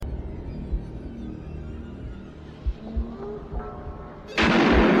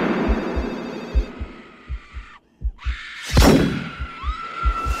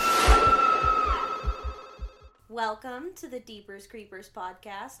Welcome to the Deepers Creepers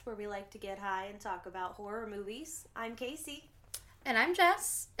podcast, where we like to get high and talk about horror movies. I'm Casey. And I'm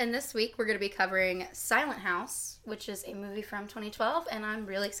Jess, and this week we're going to be covering Silent House, which is a movie from 2012, and I'm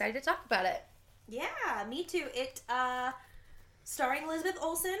really excited to talk about it. Yeah, me too. It, starring Elizabeth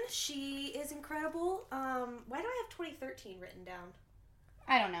Olsen. She is incredible. Why do I have 2013 written down?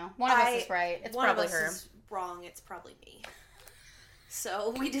 I don't know. One of us is right. It's probably her. One of us is wrong. It's probably me.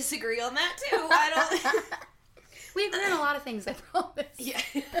 So we disagree on that too. I don't... We agree on a lot of things, I promise. Yeah.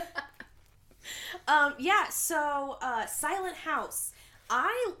 So Silent House.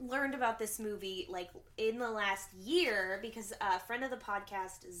 I learned about this movie, like, in the last year because a friend of the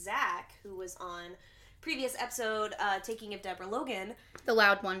podcast, Zach, who was on previous episode, Taking of Deborah Logan. The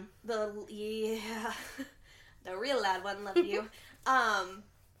loud one. The real loud one, love you.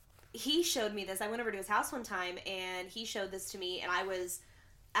 He showed me this. I went over to his house one time, and he showed this to me, and I was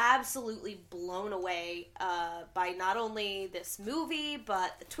absolutely blown away by not only this movie,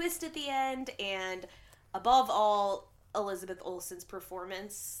 but the twist at the end, and above all, Elizabeth Olsen's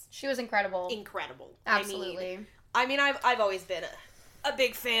performance. She was incredible. Incredible. Absolutely. I mean, I've always been a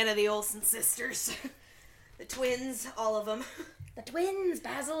big fan of the Olsen sisters. The twins, all of them. The twins,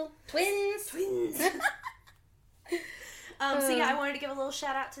 Basil. Twins. So yeah, I wanted to give a little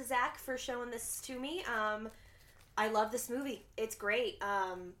shout out to Zach for showing this to me. I love this movie. It's great.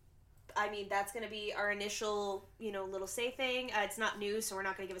 I mean, that's going to be our initial, little say thing. It's not new, so we're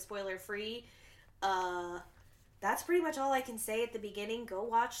not going to give a spoiler free. That's pretty much all I can say at the beginning. Go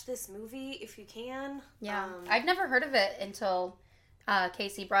watch this movie if you can. Yeah. I'd never heard of it until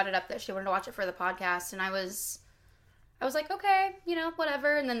Casey brought it up that she wanted to watch it for the podcast, and I was like, okay,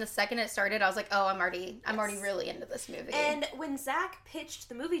 whatever. And then the second it started, I was like, oh, I'm already really into this movie. And when Zach pitched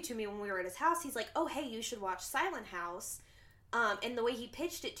the movie to me when we were at his house, he's like, oh, hey, you should watch Silent House. And the way he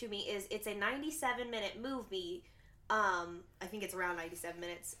pitched it to me is it's a 97-minute movie. I think it's around 97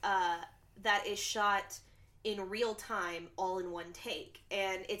 minutes. That is shot in real time, all in one take.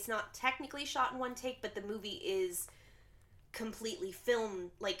 And it's not technically shot in one take, but the movie is completely filmed,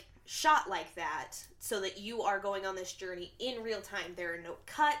 shot like that, so that you are going on this journey in real time. There are no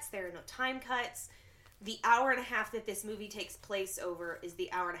cuts, there are no time cuts. The hour and a half that this movie takes place over is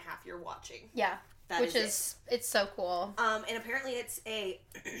the hour and a half you're watching. Yeah. It's so cool. And apparently it's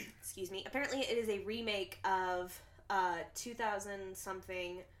apparently it is a remake of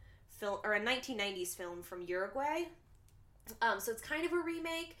 2000-something film, or a 1990s film from Uruguay. So it's kind of a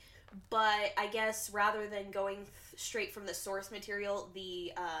remake, but I guess rather than going straight from the source material,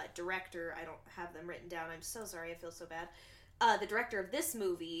 the director, I don't have them written down, I'm so sorry, I feel so bad. The director of this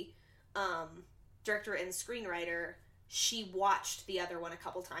movie, director and screenwriter, she watched the other one a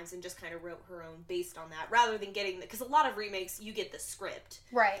couple times and just kind of wrote her own based on that, rather than getting because a lot of remakes, you get the script.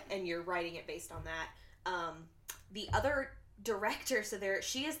 Right. And you're writing it based on that. The other director, so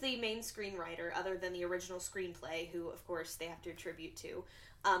she is the main screenwriter, other than the original screenplay, who, of course, they have to attribute to.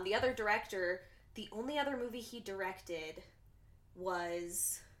 The other director, the only other movie he directed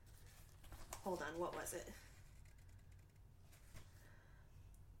was... Hold on, what was it?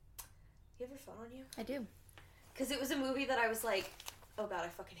 You have your phone on you? I do. Because it was a movie that I was like, oh god, I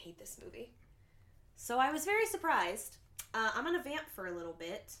fucking hate this movie. So I was very surprised. I'm gonna vamp for a little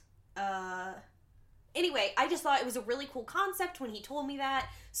bit. Anyway, I just thought it was a really cool concept when he told me that.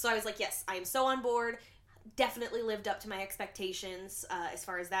 So I was like, yes, I am so on board. Definitely lived up to my expectations as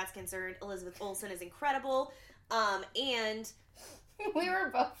far as that's concerned. Elizabeth Olsen is incredible. And... We were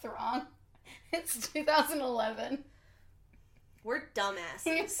both wrong. It's 2011. We're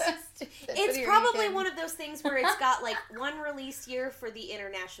dumbasses. So it's probably one of those things where it's got one release year for the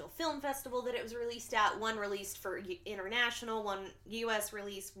International Film Festival that it was released at, one released for international, one US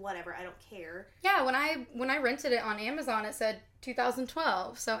release, whatever. I don't care. Yeah, when I rented it on Amazon, it said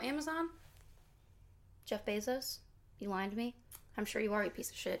 2012. So Amazon, Jeff Bezos, you lying to me? I'm sure you are, you piece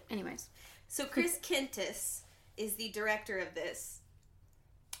of shit. Anyways. So Chris Kintis is the director of this.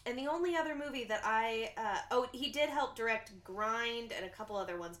 And the only other movie that he did help direct Grind and a couple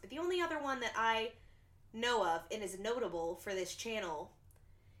other ones, but the only other one that I know of and is notable for this channel,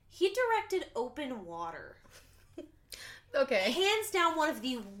 he directed Open Water. Okay. Hands down one of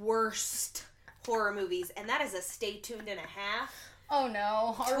the worst horror movies, and that is a stay tuned and a half. Oh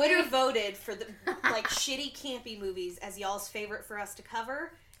no. Twitter voted for the shitty campy movies as y'all's favorite for us to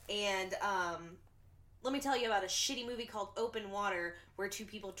cover, and let me tell you about a shitty movie called Open Water, where two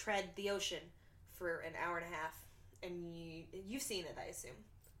people tread the ocean for an hour and a half. And you've seen it, I assume.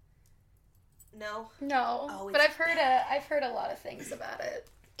 No? No. Oh, but I've heard a lot of things about it.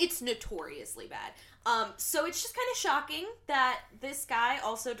 It's notoriously bad. So it's just kind of shocking that this guy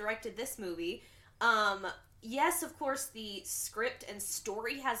also directed this movie. yes, of course, the script and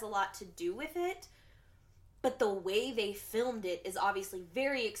story has a lot to do with it, but the way they filmed it is obviously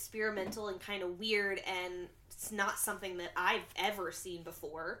very experimental and kind of weird, and it's not something that I've ever seen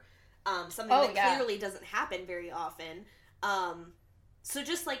before. Something that clearly doesn't happen very often. So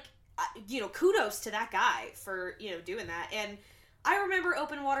just, like, kudos to that guy for, doing that. And I remember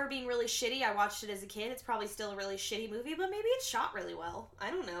Open Water being really shitty. I watched it as a kid. It's probably still a really shitty movie, but maybe it's shot really well. I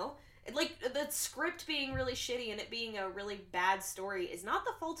don't know. Like, the script being really shitty and it being a really bad story is not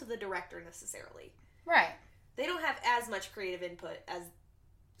the fault of the director necessarily. Right. They don't have as much creative input as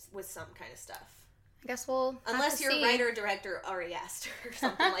with some kind of stuff. I guess we'll unless your writer or director already asked or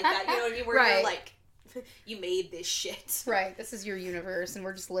something like that. You know what I mean? Where you're like, you made this shit. Right. This is your universe and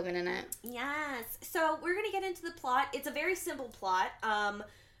we're just living in it. Yes. So we're going to get into the plot. It's a very simple plot.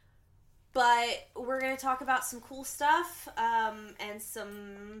 But we're going to talk about some cool stuff and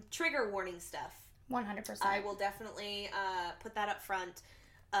some trigger warning stuff. 100%. I will definitely put that up front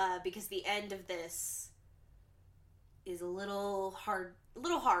because the end of this is a little hard.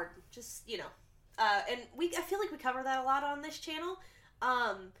 Just, and I feel like we cover that a lot on this channel.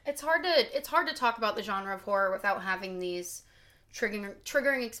 It's hard to talk about the genre of horror without having these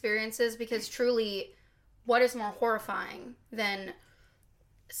triggering experiences, because truly, what is more horrifying than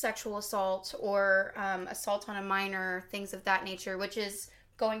sexual assault or assault on a minor, things of that nature, which is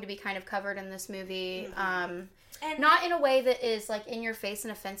going to be kind of covered in this movie. Mm-hmm. And not in a way that is like in your face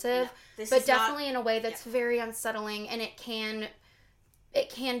and offensive, but definitely in a way that's very unsettling, and it can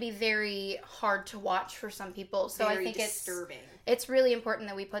be very hard to watch for some people. So very I think disturbing. It's really important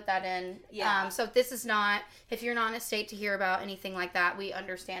that we put that in. Yeah. So this is not, if you're not in a state to hear about anything like that, we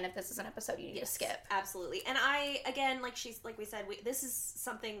understand if this is an episode you need to skip. Absolutely. And this is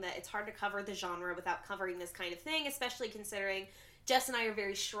something that it's hard to cover the genre without covering this kind of thing, especially considering Jess and I are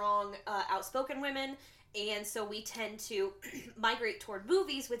very strong, outspoken women, and so we tend to migrate toward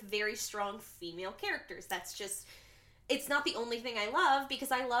movies with very strong female characters. That's just, it's not the only thing I love,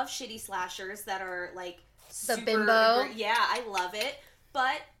 because I love shitty slashers that are, like, the bimbo. Yeah, I love it.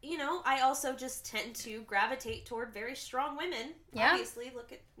 But, I also just tend to gravitate toward very strong women. Yeah. Obviously,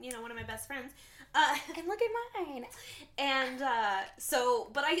 look at, one of my best friends. And look at mine. And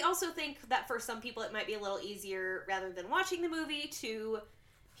but I also think that for some people it might be a little easier, rather than watching the movie, to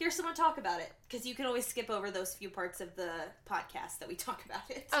hear someone talk about it. Because you can always skip over those few parts of the podcast that we talk about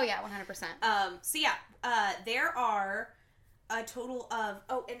it. Oh, yeah, 100%. There are a total of...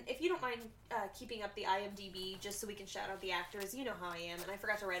 Oh, and if you don't mind keeping up the IMDb, just so we can shout out the actors, you know how I am, and I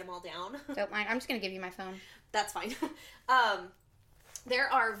forgot to write them all down. Don't mind. I'm just going to give you my phone. That's fine.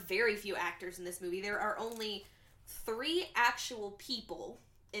 There are very few actors in this movie. There are only 3 actual people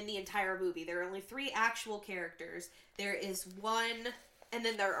in the entire movie. There are only 3 actual characters. There is one, and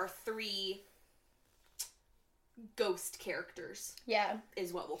then there are 3 ghost characters. Yeah.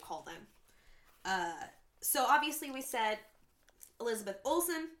 Is what we'll call them. So obviously we said Elizabeth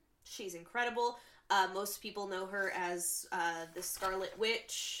Olsen. She's incredible. Most people know her as the Scarlet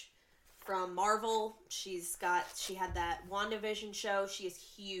Witch from Marvel. She had that WandaVision show. She is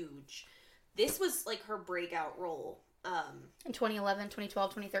huge. This was like her breakout role. In 2011,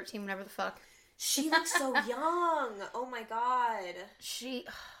 2012, 2013, whenever the fuck. She looks so young. Oh my god. She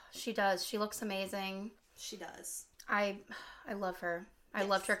does. She looks amazing. She does. I love her. I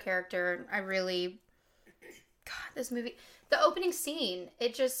loved her character. I really... God, this movie... The opening scene,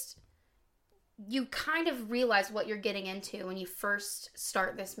 it just... You kind of realize what you're getting into when you first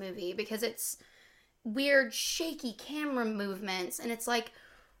start this movie, because it's weird, shaky camera movements, and it's like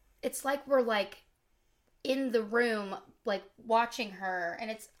we're like in the room, like watching her,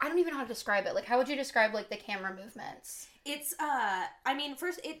 and it's, I don't even know how to describe it. Like, how would you describe like the camera movements? It's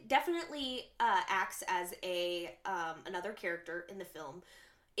first, it definitely acts as another character in the film.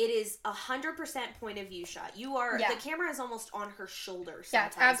 It is 100% point of view shot. The camera is almost on her shoulder sometimes. Yeah,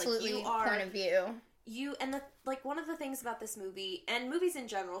 it's absolutely point of view. One of the things about this movie, and movies in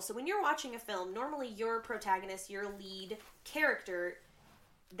general, so when you're watching a film, normally your protagonist, your lead character,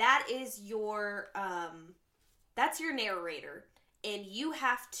 that is that's your narrator, and you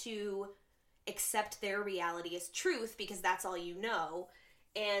have to accept their reality as truth, because that's all you know.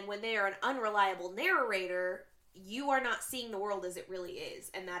 And when they are an unreliable narrator, you are not seeing the world as it really is,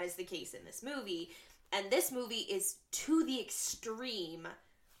 and that is the case in this movie. And this movie is to the extreme.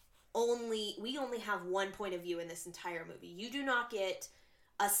 We only have one point of view in this entire movie. You do not get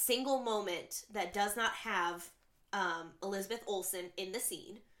a single moment that does not have Elizabeth Olsen in the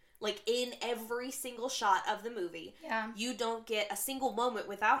scene. Like, in every single shot of the movie. Yeah. You don't get a single moment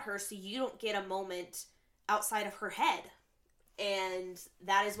without her, so you don't get a moment outside of her head. And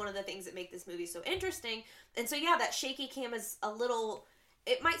that is one of the things that make this movie so interesting. And so, yeah, that shaky cam is a little...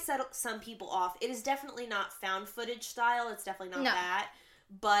 It might set some people off. It is definitely not found footage style. It's definitely not that.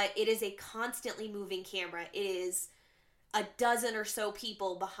 But it is a constantly moving camera. It is a dozen or so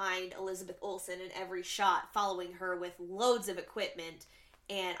people behind Elizabeth Olsen in every shot, following her with loads of equipment.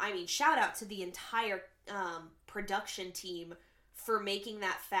 And, I mean, shout out to the entire production team for making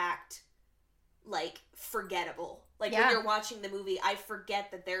that fact, like, forgettable. Like, when you're watching the movie, I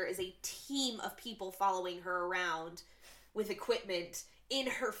forget that there is a team of people following her around with equipment in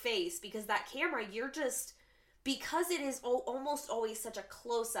her face, because that camera, you're just... Because it is almost always such a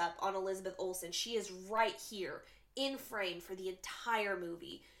close-up on Elizabeth Olsen, she is right here, in frame for the entire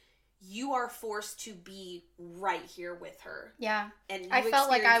movie. You are forced to be right here with her. Yeah. And you I felt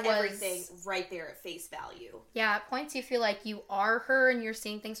like I was... everything right there at face value. Yeah, at points you feel like you are her and you're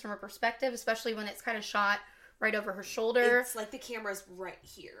seeing things from her perspective, especially when it's kind of shot right over her shoulder. It's like the camera's right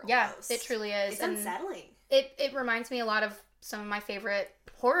here, almost. Yeah, it truly is. It's unsettling. It reminds me a lot of some of my favorite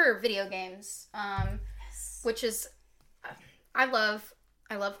horror video games, which is... I love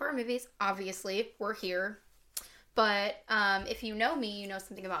horror movies, obviously. We're here. But if you know me, you know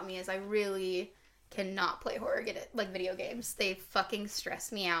something about me is I really cannot play horror video games. They fucking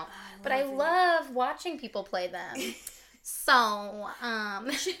stress me out. I love watching people play them. So,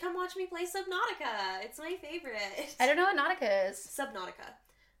 you should come watch me play Subnautica. It's my favorite. I don't know what Nautica is. Subnautica.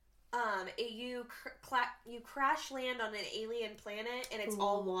 You crash land on an alien planet and it's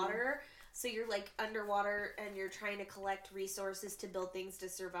all water. So you're like underwater and you're trying to collect resources to build things to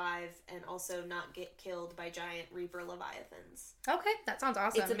survive and also not get killed by giant Reaper Leviathans. Okay, that sounds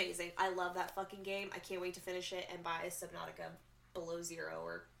awesome. It's amazing. I love that fucking game. I can't wait to finish it and buy Subnautica Below Zero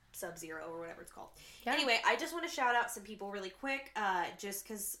or Sub-Zero or whatever it's called. Yeah. Anyway, I just want to shout out some people really quick, just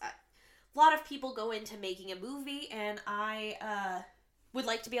because a lot of people go into making a movie and I would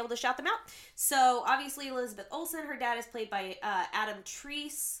like to be able to shout them out. So, obviously, Elizabeth Olsen, her dad is played by Adam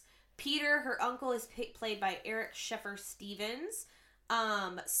Treese. Peter, her uncle, is played by Eric Sheffer Stevens.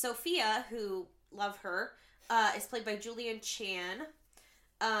 Sophia, who, love her, is played by Julian Chan.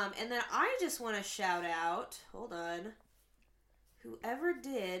 And then I just want to shout out, hold on, whoever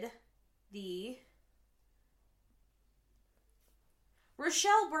did the...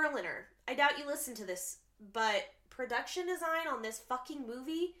 Rochelle Berliner. I doubt you listen to this, but production design on this fucking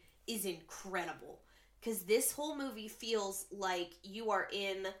movie is incredible. Because this whole movie feels like you are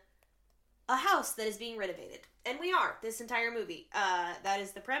in a house that is being renovated. And we are, this entire movie. That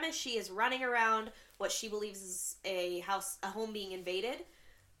is the premise. She is running around what she believes is a home being invaded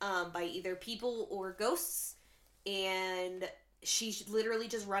by either people or ghosts. And she's literally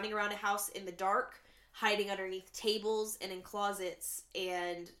just running around a house in the dark, hiding underneath tables and in closets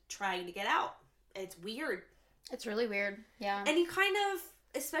and trying to get out. It's weird. It's really weird, yeah. And you kind of,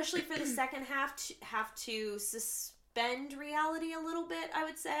 especially for the second half, have to suspend reality a little bit, I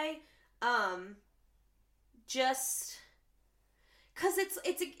would say. Just because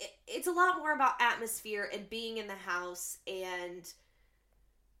it's a lot more about atmosphere and being in the house and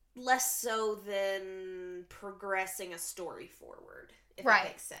less so than progressing a story forward, if that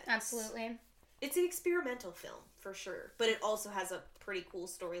makes sense. Absolutely. It's an experimental film, for sure, but it also has a pretty cool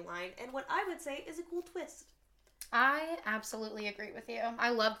storyline and what I would say is a cool twist. I absolutely agree with you. I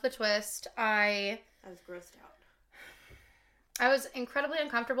loved the twist. I was grossed out. I was incredibly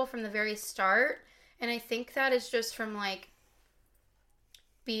uncomfortable from the very start, and I think that is just from, like,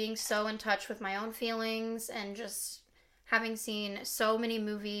 being so in touch with my own feelings and just having seen so many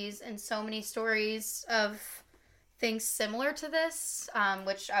movies and so many stories of things similar to this,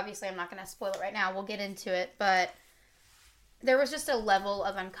 which obviously I'm not going to spoil it right now. We'll get into it, but there was just a level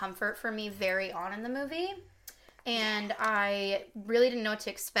of uncomfort for me very on in the movie, and I really didn't know what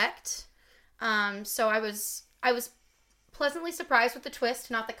to expect. So I was pleasantly surprised with the twist,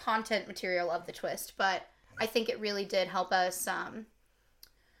 not the content material of the twist, but I think it really did help us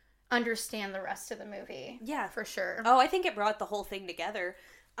understand the rest of the movie. Yeah. For sure. Oh, I think it brought the whole thing together.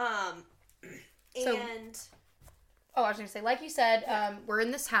 I was going to say, like you said, we're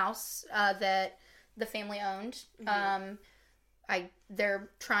in this house that the family owned. Mm-hmm. They're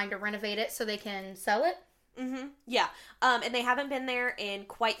trying to renovate it so they can sell it. Mm-hmm. Yeah. And they haven't been there in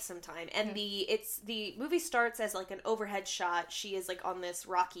quite some time. And the movie starts as like an overhead shot. She is like on this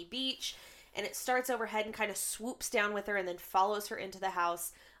rocky beach, and it starts overhead and kind of swoops down with her and then follows her into the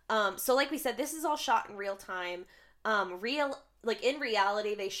house. So like we said, this is all shot in real time. In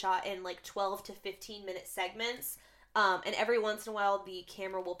reality, they shot in like 12 to 15 minute segments. And every once in a while, the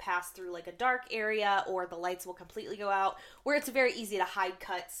camera will pass through like a dark area, or the lights will completely go out, where it's very easy to hide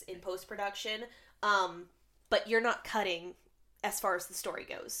cuts in post-production. But you're not cutting as far as the story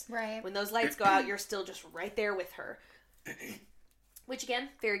goes. Right. When those lights go out, you're still just right there with her. Which, again,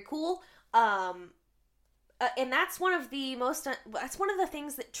 very cool. And that's one of the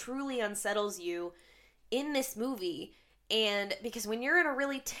things that truly unsettles you in this movie. And because when you're in a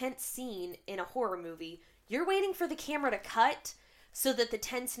really tense scene in a horror movie, you're waiting for the camera to cut so that the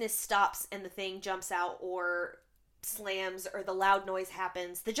tenseness stops and the thing jumps out or slams or the loud noise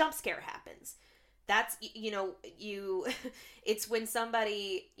happens, the jump scare happens. That's, it's when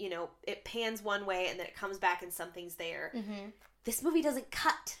somebody, it pans one way and then it comes back and something's there. Mm-hmm. This movie doesn't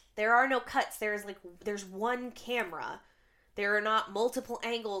cut. There are no cuts. There's one camera. There are not multiple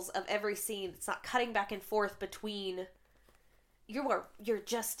angles of every scene. It's not cutting back and forth between. You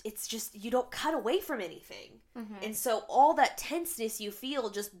don't cut away from anything. Mm-hmm. And so all that tenseness you feel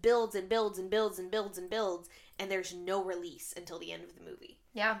just builds and builds and builds and builds and builds, and there's no release until the end of the movie.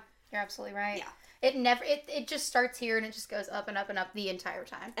 Yeah, you're absolutely right. Yeah. It just starts here and it just goes up and up and up the entire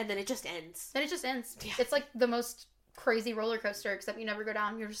time. And then it just ends. Yeah. It's like the most crazy roller coaster, except you never go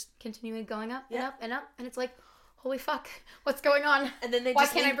down. You're just continually going up and up and up, and it's like, holy fuck, what's going on? And then why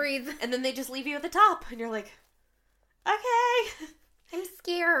can't I breathe? And then they just leave you at the top, and you're like, okay, I'm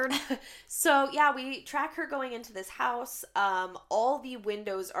scared. So yeah, we track her going into this house. All the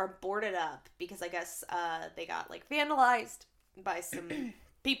windows are boarded up because I guess they got like vandalized by some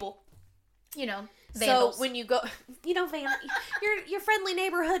people. Vandals. So when you go, your friendly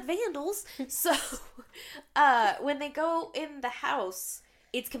neighborhood vandals. So when they go in the house,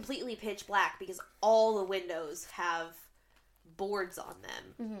 it's completely pitch black because all the windows have boards on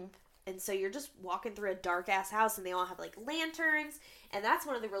them. Mm-hmm. And so you're just walking through a dark ass house and they all have like lanterns. And that's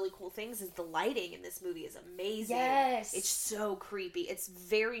one of the really cool things is the lighting in this movie is amazing. Yes. It's so creepy. It's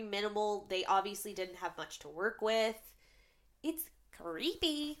very minimal. They obviously didn't have much to work with. It's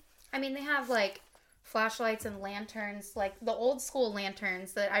creepy. I mean, they have like flashlights and lanterns, like the old school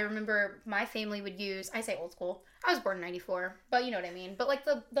lanterns that I remember my family would use. I say old school. I was born in 94, but you know what I mean. But like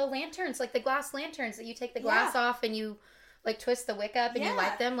the lanterns, like the glass lanterns that you take the glass off and you like twist the wick up and you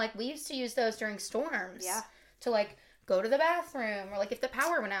light them. Like we used to use those during storms. Yeah. To like go to the bathroom or like if the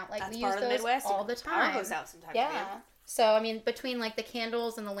power went out. Like that's we use those Midwest, all the time. Power goes out sometimes. Yeah. Man. So I mean, between like the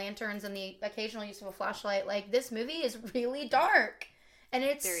candles and the lanterns and the occasional use of a flashlight, like this movie is really dark, and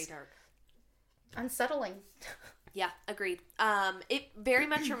it's very dark, unsettling. Yeah, agreed. It very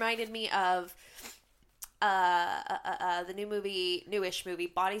much reminded me of the newish movie,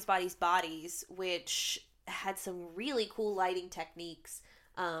 Bodies, Bodies, Bodies, which had some really cool lighting techniques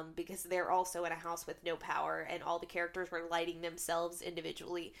because they're also in a house with no power and all the characters were lighting themselves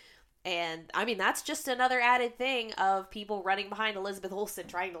individually. And, I mean, that's just another added thing of people running behind Elizabeth Olsen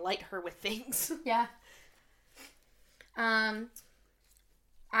trying to light her with things. Yeah.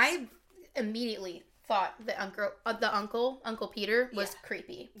 I immediately thought that Uncle Peter was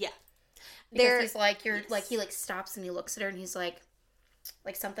creepy. Yeah. Because he's like, he like stops and he looks at her and he's like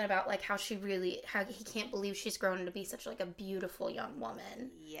something about like how he can't believe she's grown to be such like a beautiful young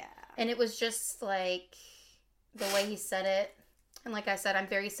woman. Yeah. And it was just like the way he said it. And like I said, I'm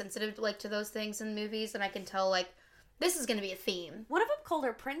very sensitive to those things in movies, and I can tell like this is going to be a theme. One of them called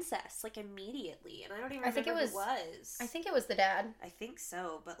her princess like immediately, and I don't even remember who it was. I think it was the dad. I think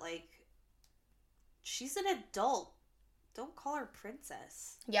so, but like she's an adult. Don't call her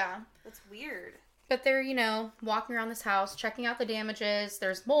princess. Yeah. That's weird. But they're, walking around this house, checking out the damages.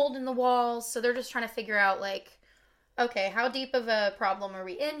 There's mold in the walls, so they're just trying to figure out like, okay, how deep of a problem are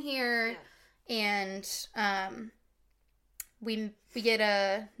we in here? Yeah. And we get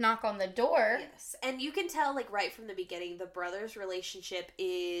a knock on the door. Yes. And you can tell, like, right from the beginning, the brothers' relationship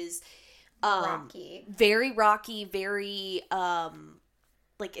is rocky. Very rocky, very,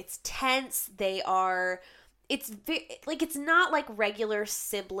 like, it's tense. They are, it's not like regular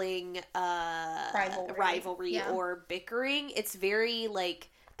sibling rivalry or bickering. It's very, like,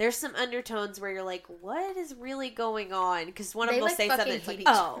 there's some undertones where you're like, what is really going on? Because one of them will say something that's like,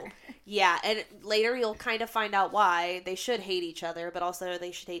 oh, yeah. And later you'll kind of find out why they should hate each other, but also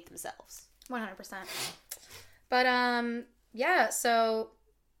they should hate themselves. 100%. But, yeah, so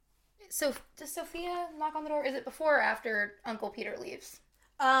does Sophia knock on the door? Is it before or after Uncle Peter leaves?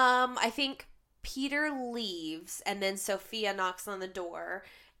 I think Peter leaves, and then Sophia knocks on the door,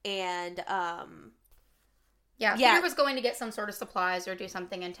 and, Yeah, Peter was going to get some sort of supplies or do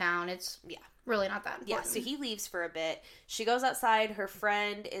something in town. It's really not that important. Yeah, so he leaves for a bit. She goes outside. Her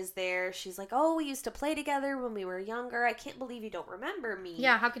friend is there. She's like, oh, we used to play together when we were younger. I can't believe you don't remember me.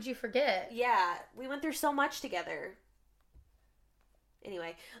 Yeah, how could you forget? Yeah, we went through so much together.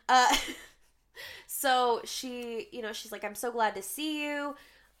 Anyway, so she, she's like, I'm so glad to see you.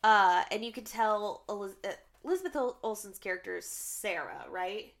 And you could tell Elizabeth Olsen's character is Sarah,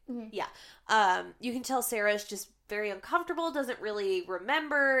 right? Mm-hmm. Yeah. You can tell Sarah's just very uncomfortable, doesn't really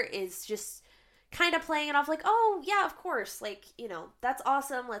remember, is just kind of playing it off like, oh, yeah, of course. Like, you know, that's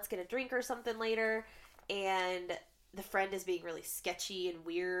awesome. Let's get a drink or something later. And the friend is being really sketchy and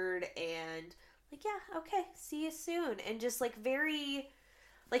weird and like, yeah, okay, see you soon. And just like very,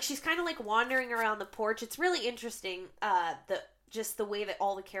 like she's kind of like wandering around the porch. It's really interesting, the way that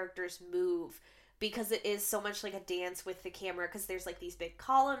all the characters move, because it is so much like a dance with the camera, because there's like these big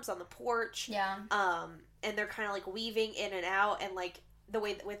columns on the porch. Yeah. And they're kind of like weaving in and out, and like the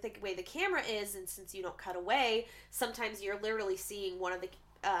way the camera is, and since you don't cut away, sometimes you're literally seeing one of the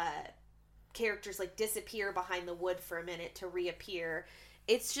characters like disappear behind the wood for a minute to reappear.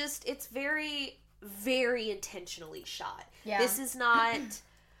 It's very, very intentionally shot. Yeah. This is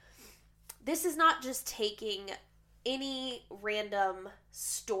not just taking any random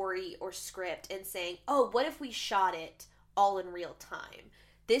story or script and saying, oh, what if we shot it all in real time?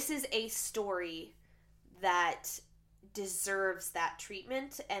 This is a story that deserves that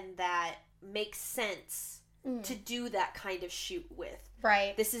treatment and that makes sense to do that kind of shoot with.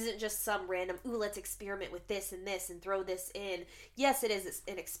 Right. This isn't just some random, ooh, let's experiment with this and throw this in. Yes, it is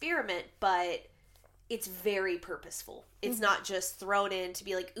an experiment, but it's very purposeful. It's not just thrown in to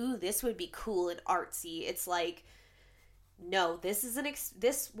be like, ooh, this would be cool and artsy. It's like, no, this is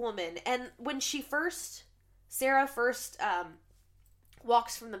this woman. And when Sarah first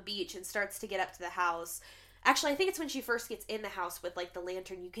walks from the beach and starts to get up to the house, actually, I think it's when she first gets in the house with like the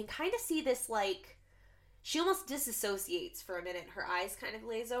lantern, you can kind of see this like, she almost disassociates for a minute. Her eyes kind of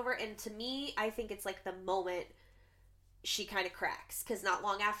glaze over. And to me, I think it's like the moment she kind of cracks. Because not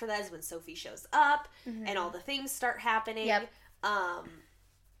long after that is when Sophie shows up and all the things start happening. Yep. I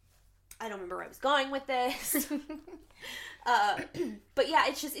don't remember where I was going with this. But yeah,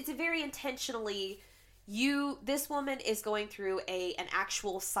 it's a very intentionally, this woman is going through an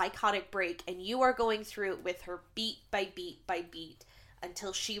actual psychotic break, and you are going through it with her beat by beat by beat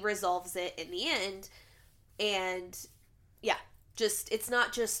until she resolves it in the end. And yeah, it's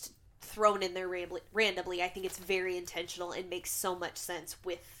not just thrown in there randomly. I think it's very intentional and makes so much sense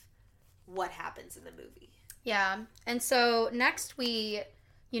with what happens in the movie. Yeah. And so next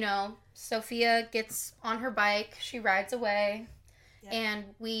Sophia gets on her bike, she rides away, and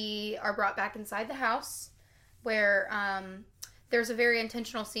we are brought back inside the house where there's a very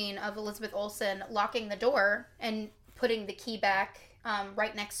intentional scene of Elizabeth Olsen locking the door and putting the key back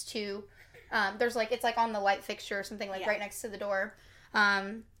right next to, it's like on the light fixture or something, like right next to the door.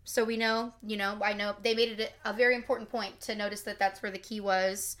 So we know, I know they made it a very important point to notice that that's where the key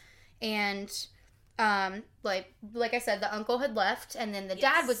was. And like I said, the uncle had left, and then the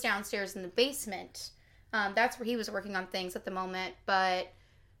dad was downstairs in the basement. That's where he was working on things at the moment. But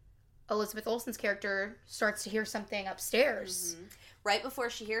Elizabeth Olsen's character starts to hear something upstairs. Mm-hmm. Right before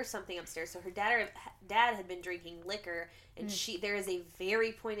she hears something upstairs. So her dad had been drinking liquor, and there is a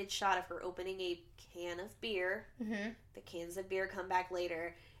very pointed shot of her opening a can of beer. Mm-hmm. The cans of beer come back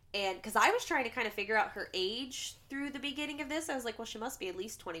later. And because I was trying to kind of figure out her age through the beginning of this, I was like, well, she must be at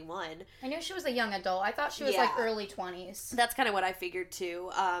least 21. I knew she was a young adult. I thought she was like early 20s. That's kind of what I figured too,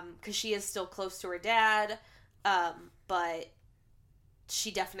 because she is still close to her dad, but she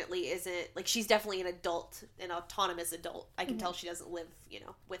definitely isn't, like, she's definitely an adult, an autonomous adult. I can tell she doesn't live,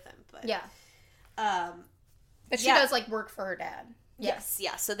 with him, but... Yeah. But she does, like, work for her dad. Yes,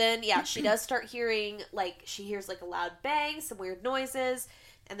 yeah. So then, she does start hearing, like, she hears, like, a loud bang, some weird noises,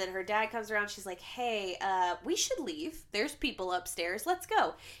 and then her dad comes around, she's like, hey, we should leave. There's people upstairs. Let's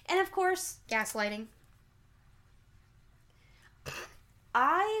go. And, of course... Gaslighting.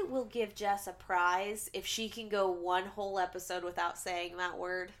 I will give Jess a prize if she can go one whole episode without saying that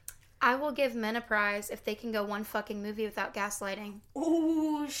word. I will give men a prize if they can go one fucking movie without gaslighting.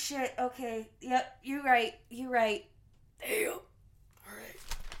 Ooh, shit. Okay. Yep. You're right. Damn. Alright.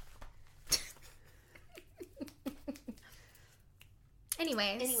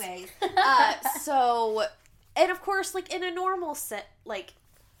 Anyways. So, and of course, like, in a normal set, like,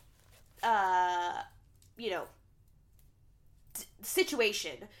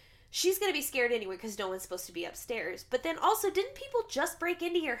 situation, she's gonna be scared anyway because no one's supposed to be upstairs. But then also, didn't people just break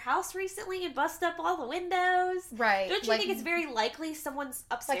into your house recently and bust up all the windows? Right. Don't you think it's very likely someone's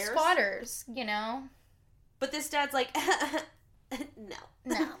upstairs? Like squatters, But this dad's like,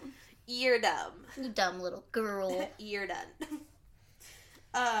 no. You're dumb. You dumb little girl. You're done.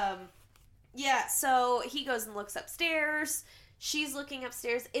 Yeah, so he goes and looks upstairs. She's looking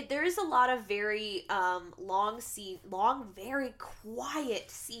upstairs. There is a lot of very long, very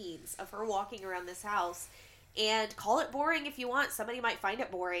quiet scenes of her walking around this house. And call it boring if you want. Somebody might find it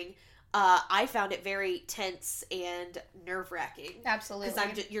boring. I found it very tense and nerve-wracking. Absolutely.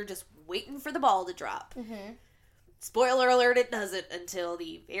 Because you're just waiting for the ball to drop. Mm-hmm. Spoiler alert, it doesn't until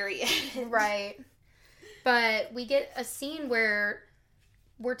the very end. Right. But we get a scene where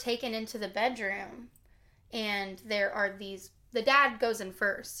we're taken into the bedroom, and there are these... The dad goes in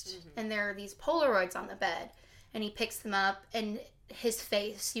first, and there are these Polaroids on the bed, and he picks them up, and his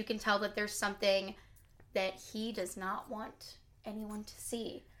face, you can tell that there's something that he does not want anyone to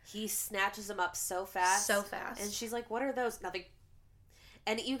see. He snatches them up so fast. So fast. And she's like, what are those? Nothing.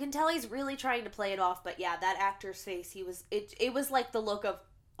 And you can tell he's really trying to play it off, but yeah, that actor's face, it was like the look of,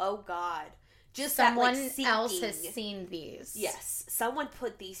 oh God. Just someone that, like, else has seen these. Yes. Someone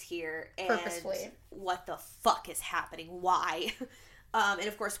put these here. And purposefully. What the fuck is happening? Why? And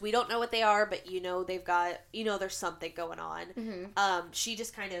of course, we don't know what they are, but there's something going on. Mm-hmm. She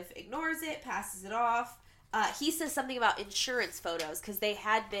just kind of ignores it, passes it off. He says something about insurance photos, because they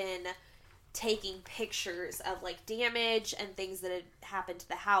had been taking pictures of, like, damage and things that had happened to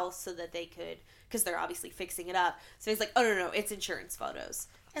the house so that they could, because they're obviously fixing it up. So he's like, oh, no, it's insurance photos.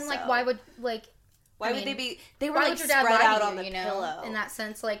 And, like, why would, like... Why would they be... They were, why like, would your dad spread lie out to on you, the you know, pillow. in that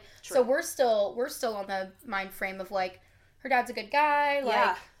sense. Like, True. So we're still on the mind frame of, like, her dad's a good guy.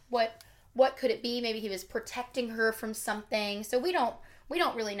 Like, what could it be? Maybe he was protecting her from something. So we don't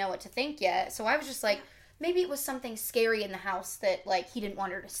really know what to think yet. So I was just like, maybe it was something scary in the house that, like, he didn't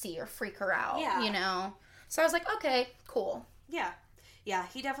want her to see or freak her out, you know? So I was like, okay, cool. Yeah. Yeah,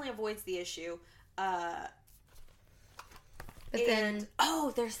 he definitely avoids the issue. But then...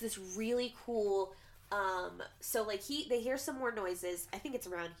 Oh, there's this really cool... So, like, they hear some more noises. I think it's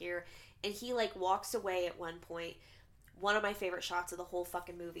around here. And he, like, walks away at one point. One of my favorite shots of the whole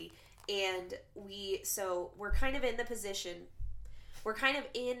fucking movie. And we're kind of in the position... We're kind of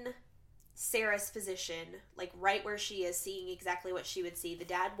in Sarah's position, like, right where she is, seeing exactly what she would see. The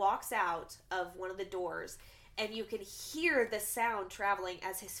dad walks out of one of the doors, and you can hear the sound traveling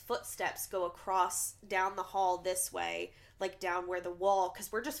as his footsteps go across down the hall this way, like down where the wall,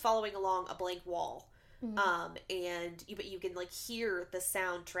 because we're just following along a blank wall. Mm-hmm. But you can, like, hear the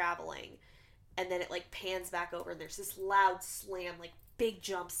sound traveling, and then it, like, pans back over, and there's this loud slam, like, big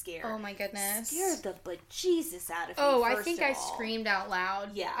jump scare. Oh my goodness. Scared the bejesus out of me. Oh, I think I screamed out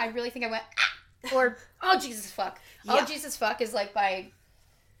loud. Yeah. I really think I went, ah! Or, oh, Jesus fuck. Yeah. Oh, Jesus fuck is, like, my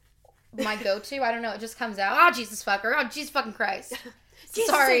go-to. I don't know. It just comes out. Oh, Jesus fuck. Or, oh, Jesus fucking Christ.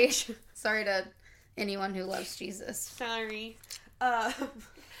 Sorry. Sorry to anyone who loves Jesus. Sorry. But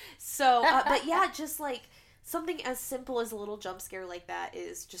yeah, just, like, something as simple as a little jump scare like that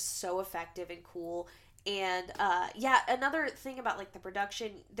is just so effective and cool. And, another thing about, like, the production,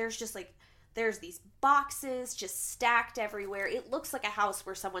 there's just, like, there's these boxes just stacked everywhere. It looks like a house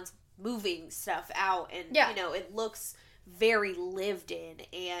where someone's moving stuff out, and, you know, it looks very lived in,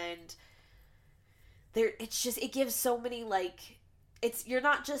 and it gives so many, like, you're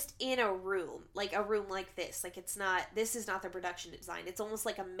not just in a room like this. Like, this is not the production design. It's almost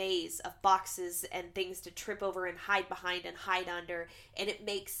like a maze of boxes and things to trip over and hide behind and hide under. And it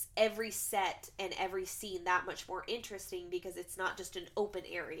makes every set and every scene that much more interesting, because it's not just an open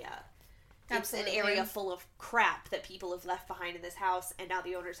area. Absolutely. It's an area full of crap that people have left behind in this house, and now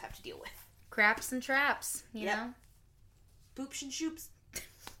the owners have to deal with. Craps and traps, you know? Poops and shoops.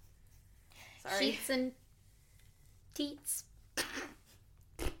 Sheets and teats.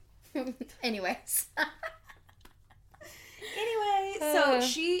 Anyways, so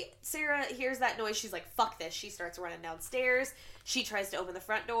Sarah hears that noise. She's like, fuck this. She starts running downstairs. She tries to open the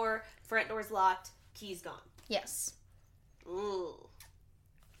front door. Front door's locked. Key's gone. Yes. Ooh.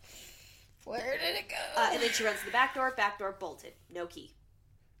 Where did it go? And then she runs to the back door bolted. No key.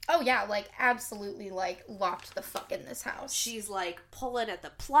 Oh, yeah, like, absolutely, like, locked the fuck in this house. She's, like, pulling at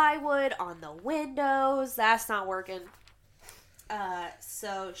the plywood on the windows. That's not working.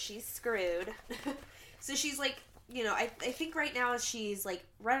 So she's screwed. So she's, like, you know, I think right now she's, like,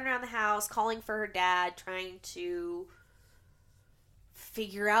 running around the house, calling for her dad, trying to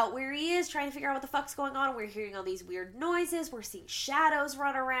figure out where he is, trying to figure out what the fuck's going on. We're hearing all these weird noises. We're seeing shadows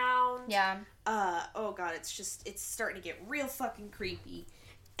run around. Yeah. Oh, God, it's starting to get real fucking creepy.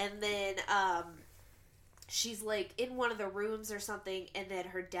 And then, she's, like, in one of the rooms or something, and then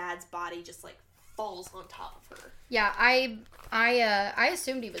her dad's body just, like, falls on top of her. Yeah, I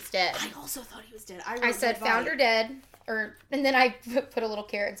assumed he was dead. I also thought he was dead. I said, found her dead, and then I put a little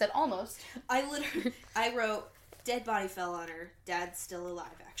carrot and said, almost. I wrote, dead body fell on her. Dad's still alive,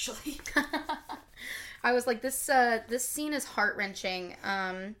 actually. I was like, this scene is heart-wrenching,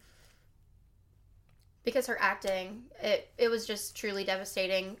 because her acting, it was just truly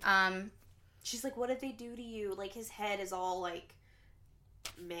devastating. She's like, what did they do to you? Like, his head is all, like,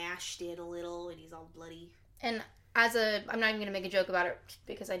 mashed in a little, and he's all bloody. And I'm not even going to make a joke about it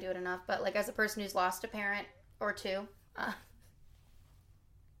because I do it enough, but, like, as a person who's lost a parent or two, I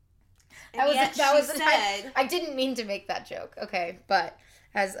didn't mean to make that joke, okay? But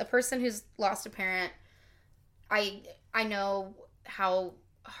as a person who's lost a parent, I know how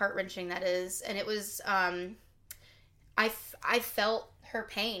heart-wrenching that is, and it was, I felt her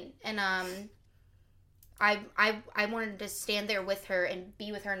pain, and, I wanted to stand there with her and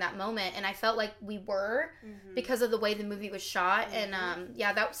be with her in that moment, and I felt like we were because of the way the movie was shot, and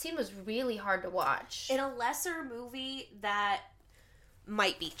that scene was really hard to watch. In a lesser movie that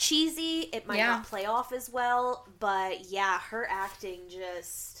might be cheesy, it might not play off as well, but yeah, her acting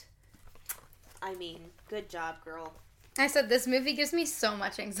just, I mean, good job, girl. I said, this movie gives me so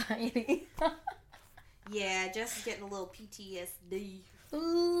much anxiety. Yeah, Jess getting a little PTSD.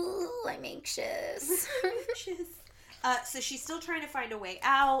 Ooh, I'm anxious. So she's still trying to find a way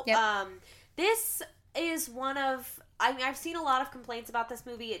out. Yep. This is one of... I mean, I've seen a lot of complaints about this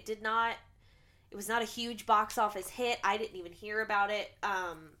movie. It was not a huge box office hit. I didn't even hear about it.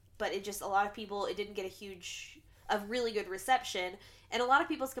 But it just, a lot of people, it didn't get a really good reception. And a lot of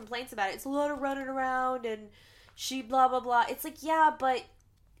people's complaints about it, it's a lot of running around and she blah, blah, blah. It's like, yeah, but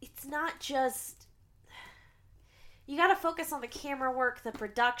it's not just... You gotta focus on the camera work, the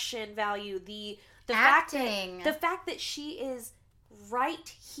production value, the acting. The fact that she is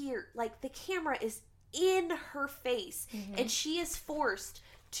right here. Like, the camera is in her face. Mm-hmm. And she is forced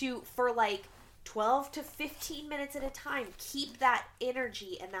to, for like 12 to 15 minutes at a time, keep that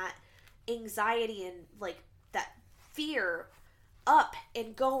energy and that anxiety and like that fear up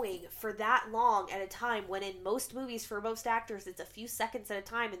and going for that long at a time, when in most movies for most actors it's a few seconds at a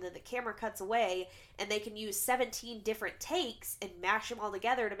time, and then the camera cuts away and they can use 17 different takes and mash them all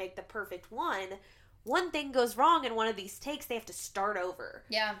together to make the perfect one thing goes wrong in one of these takes, they have to start over.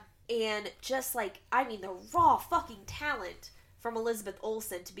 Yeah. And just like, I mean, the raw fucking talent from Elizabeth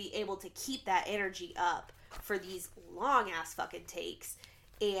Olsen to be able to keep that energy up for these long ass fucking takes.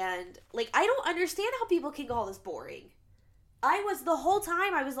 And like, I don't understand how people can call this boring. The whole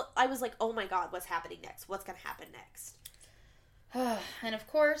time, I was like, oh my god, what's happening next? What's gonna happen next? And of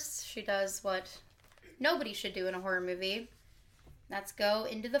course, she does what nobody should do in a horror movie. That's go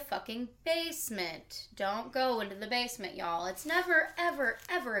into the fucking basement. Don't go into the basement, y'all. It's never, ever,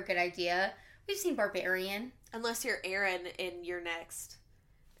 ever a good idea. We've seen Barbarian. Unless you're Erin and you're next.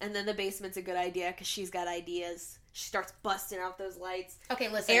 And then the basement's a good idea because she's got ideas. She starts busting out those lights. Okay,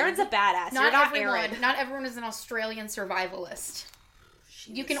 listen. Erin's a badass. Not everyone is an Australian survivalist.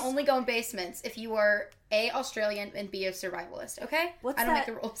 Jeez. You can only go in basements if you are A, Australian, and B, a survivalist, okay? I don't make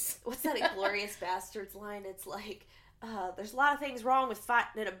the rules. What's that Inglourious Bastards line? It's like, there's a lot of things wrong with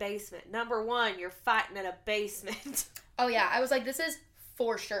fighting in a basement. Number one, you're fighting in a basement. Oh, yeah. I was like, this is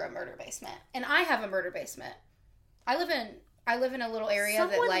for sure a murder basement. And I have a murder basement. I live in a little area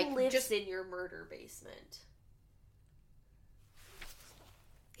Someone that, like, lives in your murder basement.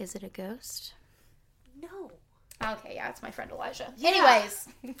 Is it a ghost? No. Okay, yeah, it's my friend Elijah. Yeah. Anyways,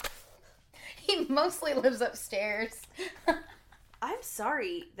 he mostly lives upstairs. I'm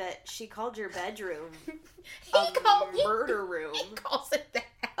sorry that she called your bedroom murder room. He calls it that.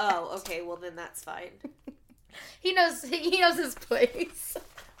 Oh, okay. Well, then that's fine. He knows his place.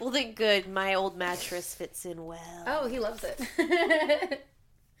 Well, then good. My old mattress fits in well. Oh, he loves it.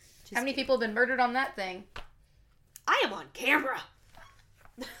 How many people have been murdered on that thing? I am on camera.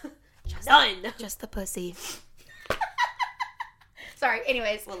 None. Just the pussy. Sorry.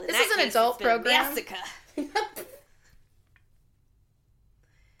 Anyways, well, this is an adult program.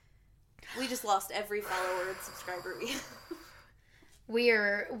 We just lost every follower and subscriber we have.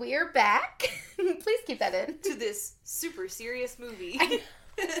 We're back. Please keep that in. To this super serious movie.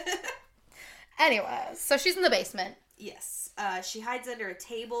 Anyways, so she's in the basement. Yes. She hides under a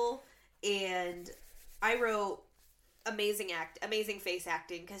table, and I wrote amazing face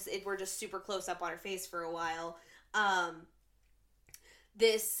acting, because we're just super close up on her face for a while.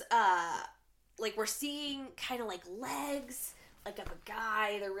 We're seeing kind of like legs, like of a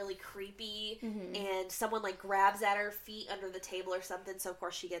guy. They're really creepy, and someone like grabs at her feet under the table or something, so of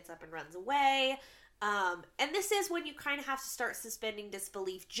course she gets up and runs away. And this is when you kind of have to start suspending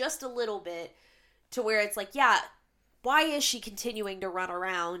disbelief just a little bit, to where it's like, yeah, why is she continuing to run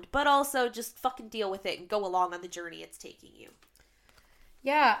around? But also just fucking deal with it and go along on the journey it's taking you.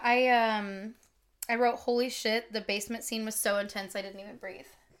 Yeah, I wrote, holy shit, the basement scene was so intense I didn't even breathe.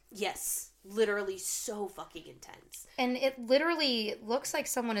 Yes, literally so fucking intense. And it literally looks like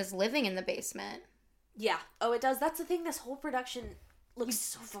someone is living in the basement. Yeah. Oh, it does. That's the thing, this whole production looks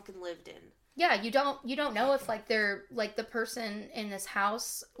so fucking lived in. Yeah, you don't know if, like, they're, like, the person in this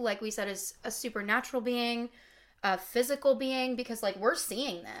house, like we said, is a supernatural being, a physical being, because, like, we're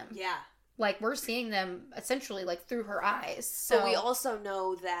seeing them. Yeah. Like, we're seeing them essentially, like, through her eyes. So But we also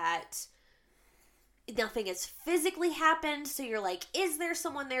know that nothing has physically happened, so you're like, is there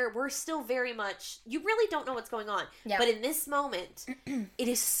someone there? We're still very much, you really don't know what's going on. Yeah. But in this moment, it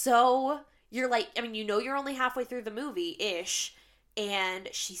is so, you're like, I mean, you know you're only halfway through the movie-ish, and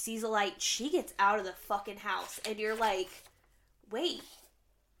she sees a light, she gets out of the fucking house, and you're like, wait,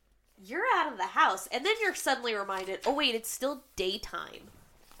 you're out of the house. And then you're suddenly reminded, oh wait, it's still daytime.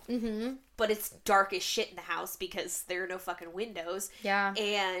 Mm-hmm. But it's dark as shit in the house because there are no fucking windows. Yeah.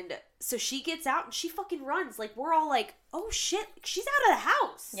 And so she gets out and she fucking runs. Like, we're all like, oh shit, she's out of the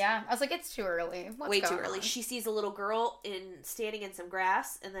house. Yeah. I was like, it's too early. Way too early. She sees a little girl standing in some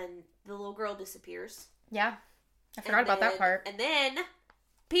grass, and then the little girl disappears. Yeah. I forgot about that part. And then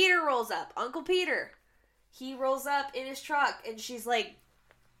Peter rolls up. Uncle Peter. He rolls up in his truck, and she's like,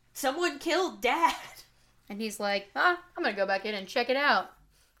 someone killed Dad. And he's like, I'm going to go back in and check it out.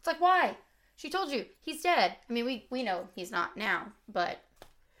 It's like, why? She told you. He's dead. I mean, we know he's not now, but...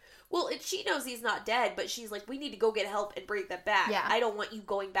 Well, she knows he's not dead, but she's like, we need to go get help and bring them back. Yeah. I don't want you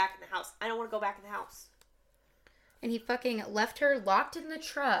going back in the house. I don't want to go back in the house. And he fucking left her locked in the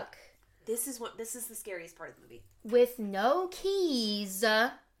truck. This is the scariest part of the movie. With no keys.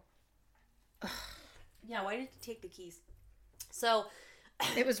 Yeah, why did you take the keys? So...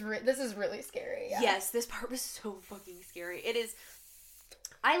 This is really scary. Yeah. Yes, this part was so fucking scary. It is...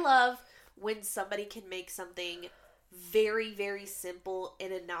 I love when somebody can make something very, very simple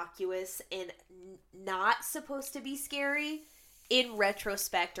and innocuous and not supposed to be scary in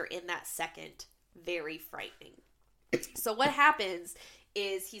retrospect or in that second very frightening. So what happens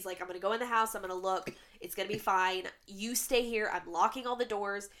is he's like, I'm going to go in the house. I'm going to look. It's going to be fine. You stay here. I'm locking all the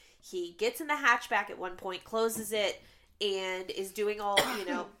doors. He gets in the hatchback at one point, closes it, and is doing all,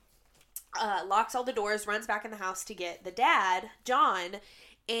 locks all the doors, runs back in the house to get the dad, John,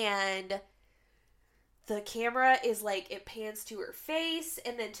 and the camera is like, it pans to her face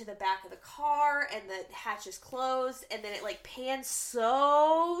and then to the back of the car, and the hatch is closed, and then it like pans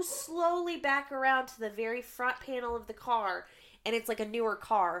so slowly back around to the very front panel of the car, and it's like a newer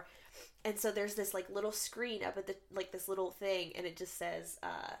car, and so there's this like little screen up at the, like this little thing, and it just says,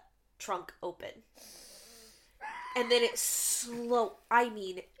 trunk open. And then it's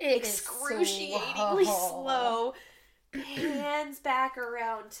excruciatingly slow, pans back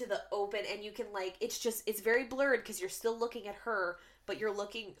around to the open, and you can like, it's very blurred because you're still looking at her, but you're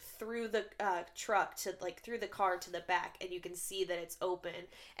looking through the truck to like, through the car to the back, and you can see that it's open.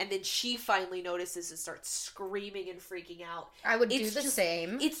 And then she finally notices and starts screaming and freaking out. I would do the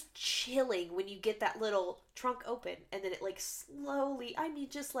same. It's chilling when you get that little trunk open, and then it like slowly,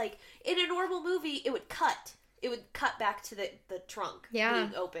 just like, in a normal movie, it would cut. It would cut back to the trunk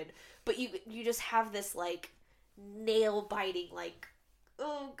being open. But you just have this, like, nail-biting, like,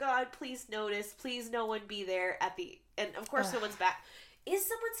 oh, God, please notice. Please no one be there at the... And, of course, no one's back. Is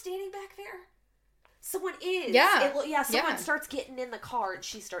someone standing back there? Someone is. Yeah. Someone starts getting in the car, and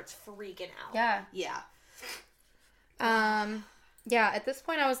she starts freaking out. Yeah. Yeah. Yeah, at this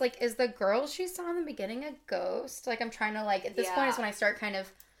point, I was like, is the girl she saw in the beginning a ghost? Like, I'm trying to, like... At this point is when I start kind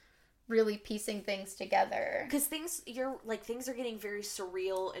of... really piecing things together, because things are getting very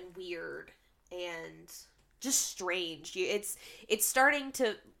surreal and weird and just strange. It's starting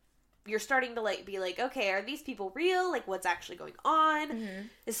to, you're starting to like be like, okay, are these people real? Like, what's actually going on? Mm-hmm.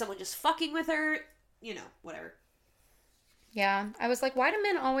 Is someone just fucking with her? Whatever. Yeah, I was like, why do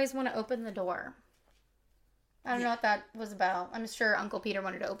men always want to open the door? I don't know what that was about. I'm sure Uncle Peter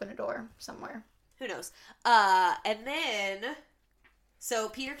wanted to open a door somewhere. Who knows? And then. So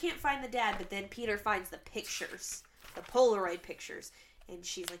Peter can't find the dad, but then Peter finds the pictures, the Polaroid pictures. And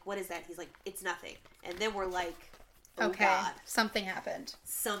she's like, what is that? He's like, it's nothing. And then we're like, oh, okay, God. Something happened.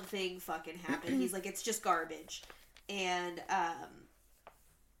 Something fucking happened. He's like, it's just garbage. And,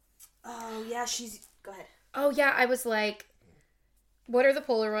 oh, yeah, go ahead. Oh, yeah, I was like, what are the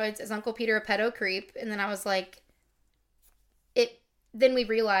Polaroids? Is Uncle Peter a pedo creep? And then I was like, then we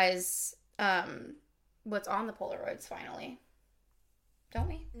realize, what's on the Polaroids finally. Don't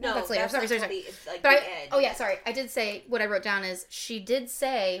we? No, that's later. Sorry. Like but sorry. I did say, what I wrote down is, she did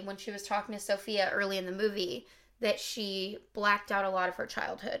say, when she was talking to Sophia early in the movie, that she blacked out a lot of her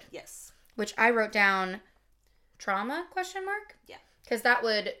childhood. Yes. Which I wrote down, trauma, ? Yeah. Because that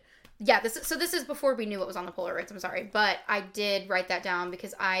would, this is before we knew what was on the Polaroids, I'm sorry. But I did write that down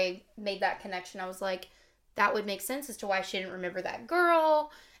because I made that connection. I was like, that would make sense as to why she didn't remember that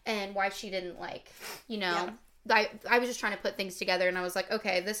girl, and why she didn't, like, I was just trying to put things together, and I was like,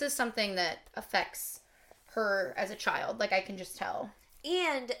 okay, this is something that affects her as a child. Like, I can just tell.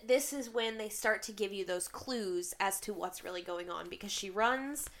 And this is when they start to give you those clues as to what's really going on, because she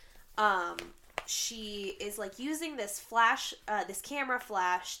runs, she is, like, using this flash, this camera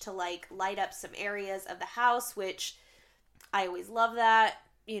flash to, like, light up some areas of the house, which I always love that.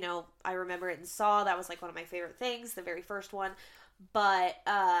 You know, I remember it in Saw. That was, like, one of my favorite things, the very first one. But,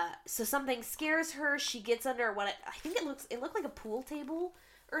 so something scares her. She gets under I think it looked like a pool table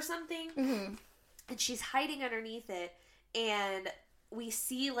or something. Mm-hmm. And she's hiding underneath it. And we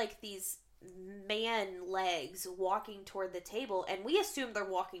see, like, these man legs walking toward the table. And we assume they're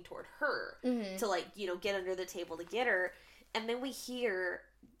walking toward her to, like, you know, get under the table to get her. And then we hear,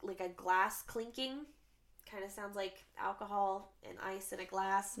 like, a glass clinking. Kind of sounds like alcohol and ice in a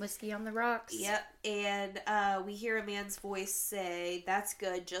glass. Whiskey on the rocks. Yep. And we hear a man's voice say, "That's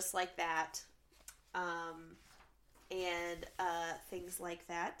good, just like that." And things like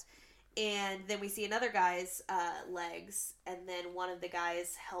that. And then we see another guy's legs. And then one of the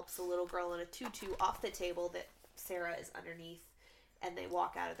guys helps a little girl in a tutu off the table that Sarah is underneath. And they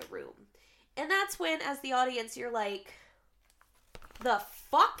walk out of the room. And that's when, as the audience, you're like, the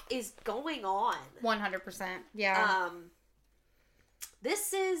fuck is going on? 100%. Yeah.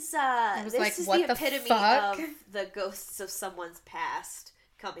 This is this like, is the the epitome fuck? of the ghosts of someone's past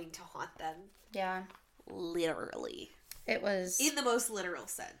coming to haunt them. Yeah. Literally. It was... In the most literal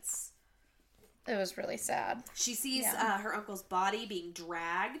sense. It was really sad. She sees her uncle's body being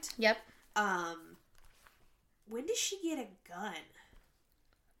dragged. Yep. When does she get a gun?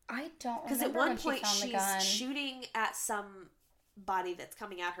 I don't remember. Because at one point she's shooting at some body that's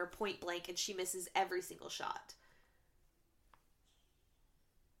coming at her point blank, and she misses every single shot.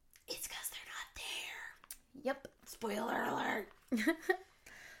 It's because they're not there. Yep. Spoiler alert.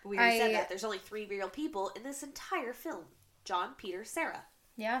 But we already said that. There's only 3 real people in this entire film. John, Peter, Sarah.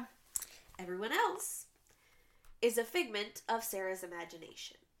 Yeah. Everyone else is a figment of Sarah's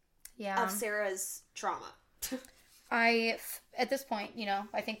imagination. Yeah. Of Sarah's trauma. At this point, you know,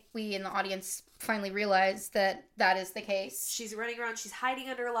 I think we in the audience finally realized that is the case. She's running around. She's hiding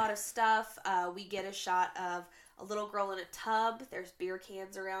under a lot of stuff. We get a shot of a little girl in a tub. There's beer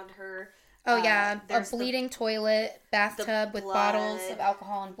cans around her. Oh, yeah. A bleeding toilet, bathtub with bottles of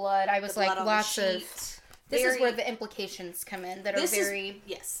alcohol and blood. I was like, lots of... This is where the implications come in that are very...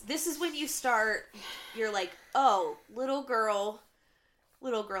 Yes. This is when you start... You're like, oh, little girl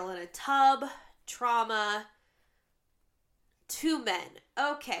in a tub, trauma... 2 men.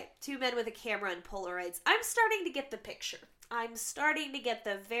 Okay. 2 men with a camera and Polaroids. I'm starting to get the picture. I'm starting to get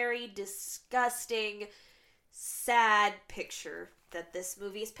the very disgusting, sad picture that this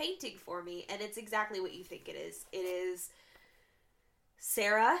movie is painting for me. And it's exactly what you think it is. It is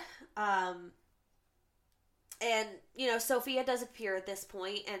Sarah. And, you know, Sophia does appear at this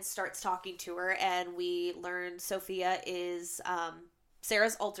point and starts talking to her. And we learn Sophia is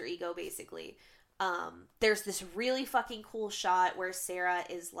Sarah's alter ego, basically. There's this really fucking cool shot where Sarah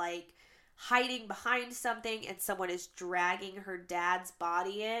is, like, hiding behind something and someone is dragging her dad's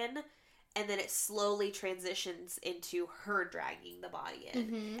body in, and then it slowly transitions into her dragging the body in.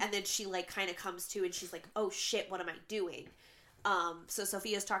 Mm-hmm. And then she, like, kind of comes to and she's like, oh shit, what am I doing? So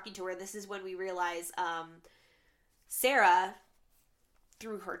Sophia's talking to her, and this is when we realize, Sarah,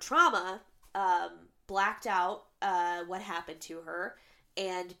 through her trauma, blacked out, what happened to her.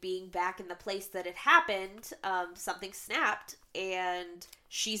 And being back in the place that it happened, something snapped, and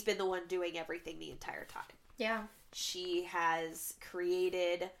she's been the one doing everything the entire time. Yeah. She has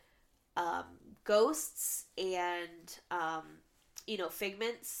created ghosts and, you know,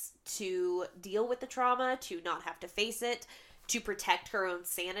 figments to deal with the trauma, to not have to face it, to protect her own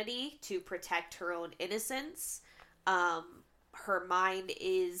sanity, to protect her own innocence. Her mind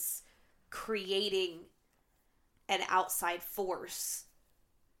is creating an outside force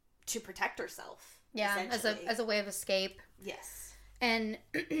to protect herself. Yeah, as a way of escape. Yes. And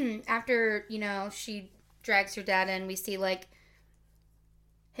after, you know, she drags her dad in, we see, like,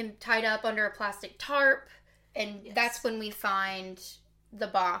 him tied up under a plastic tarp, and that's when we find the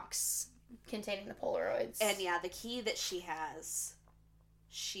box containing the Polaroids. And yeah, the key that she has,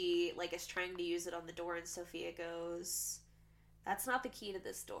 she, like, is trying to use it on the door, and Sophia goes, that's not the key to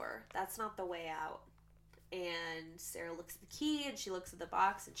this door. That's not the way out. And Sarah looks at the key, and she looks at the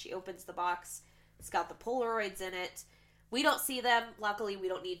box, and she opens the box. It's got the Polaroids in it. We don't see them. Luckily, we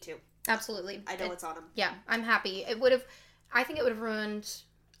don't need to. Absolutely. I know what's on them. Yeah, I'm happy. I think it would have ruined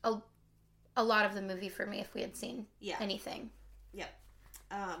a lot of the movie for me if we had seen anything. Yep.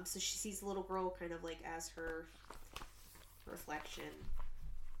 So she sees the little girl kind of, like, as her reflection.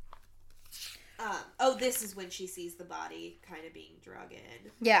 This is when she sees the body kind of being drug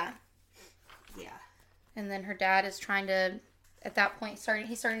in. Yeah. Yeah. And then her dad is trying to, at that point,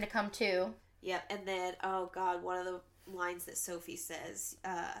 he's starting to come to. Yep, and then, oh God, one of the lines that Sophie says,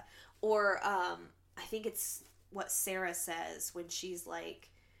 I think it's what Sarah says when she's, like,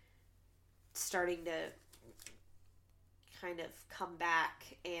 starting to kind of come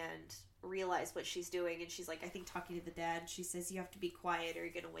back and realize what she's doing, and she's, like, I think talking to the dad, she says, you have to be quiet or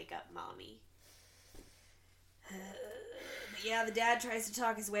you're gonna wake up Mommy. But yeah, the dad tries to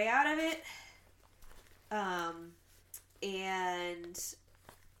talk his way out of it. And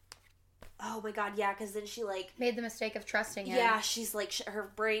oh my God, yeah, because then she, like, made the mistake of trusting him. Yeah, she's like,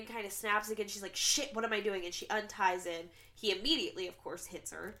 her brain kind of snaps again. She's like, shit, what am I doing? And she unties him. He immediately, of course,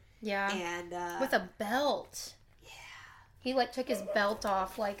 hits her. Yeah. And, with a belt. Yeah. He, like, took his belt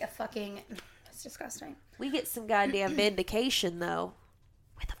off like a fucking, it's disgusting. We get some goddamn vindication, though.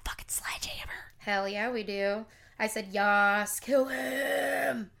 With a fucking sledgehammer. Hell yeah, we do. I said, yas, kill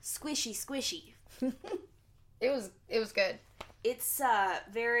him. Squishy, squishy. It was good. It's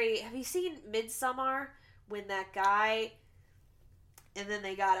very. Have you seen Midsommar when that guy, and then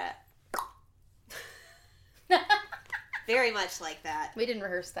they got a very much like that. We didn't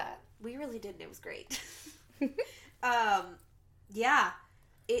rehearse that. We really didn't. It was great. Yeah,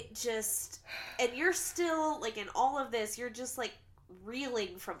 it just, and you're still like in all of this. You're just like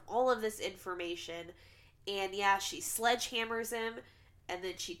reeling from all of this information, and yeah, she sledgehammers him. And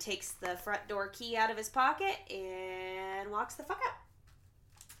then she takes the front door key out of his pocket and walks the fuck out.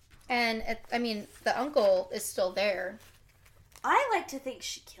 And, the uncle is still there. I like to think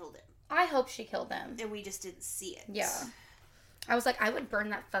she killed him. I hope she killed him. And we just didn't see it. Yeah. I was like, I would burn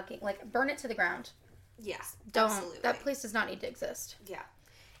that fucking, like, burn it to the ground. Yeah, absolutely. That place does not need to exist. Yeah.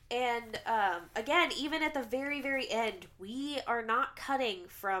 And, again, even at the very, very end, we are not cutting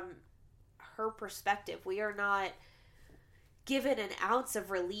from her perspective. We are not given an ounce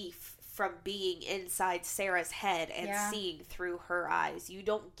of relief from being inside Sarah's head and seeing through her eyes. You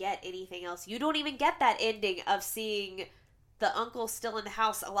don't get anything else. You don't even get that ending of seeing the uncle still in the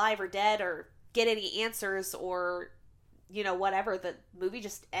house, alive or dead, or get any answers, or, whatever. The movie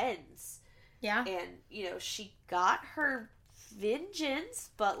just ends. Yeah. And, she got her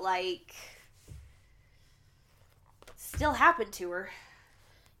vengeance, but, like, still happened to her.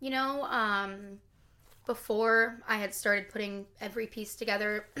 Before I had started putting every piece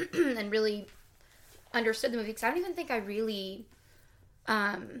together and really understood the movie, because I don't even think I really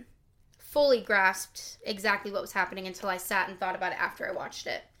fully grasped exactly what was happening until I sat and thought about it after I watched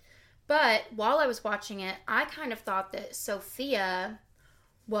it. But while I was watching it, I kind of thought that Sophia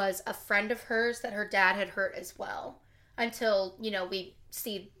was a friend of hers that her dad had hurt as well. Until, we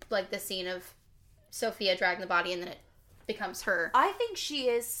see, like, the scene of Sophia dragging the body and then it becomes her. I think she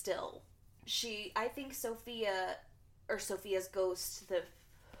is still. I think Sophia, or Sophia's ghost, the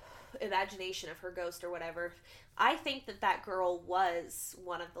imagination of her ghost or whatever, I think that girl was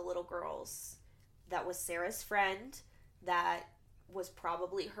one of the little girls that was Sarah's friend, that was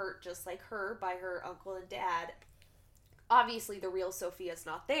probably hurt just like her by her uncle and dad. Obviously, the real Sophia's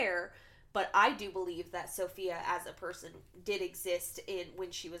not there, but I do believe that Sophia as a person did exist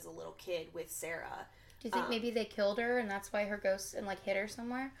when she was a little kid with Sarah. Do you think maybe they killed her and that's why her ghost hit her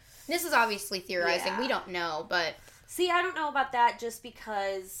somewhere? This is obviously theorizing. Yeah. We don't know, but... See, I don't know about that just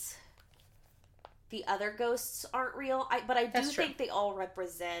because the other ghosts aren't real. But I do think they all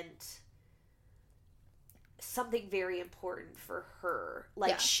represent something very important for her.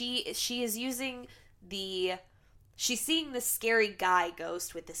 Like, she is using she's seeing the scary guy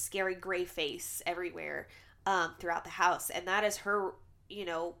ghost with the scary gray face everywhere throughout the house. And that is her,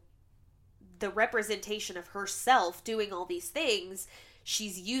 the representation of herself doing all these things.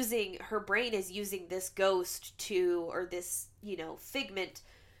 Her brain is using this ghost or this, figment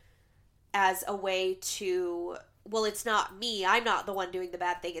as a way to, well, it's not me. I'm not the one doing the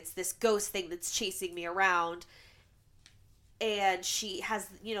bad thing. It's this ghost thing that's chasing me around. And she has,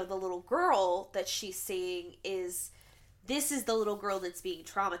 the little girl that she's seeing this is the little girl that's being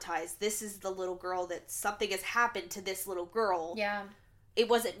traumatized. This is the little girl that something has happened to this little girl. Yeah. It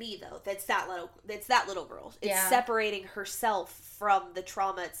wasn't me, though. That's that little girl. It's separating herself from the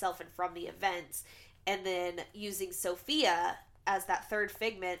trauma itself and from the events. And then using Sophia as that third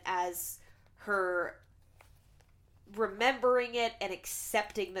figment as her remembering it and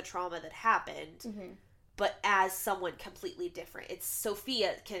accepting the trauma that happened. Mm-hmm. But as someone completely different. It's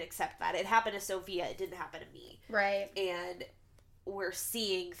Sophia can accept that. It happened to Sophia. It didn't happen to me. Right. And we're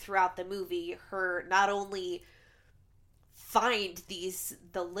seeing throughout the movie her not only find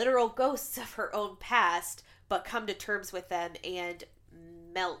the literal ghosts of her own past, but come to terms with them and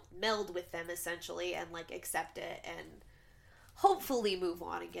meld with them essentially and like accept it and hopefully move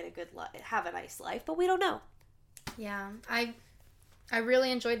on and get a good have a nice life, but we don't know. Yeah, I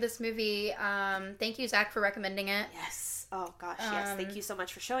really enjoyed this movie. Thank you, Zach, for recommending it. Yes. Oh gosh, yes. Thank you so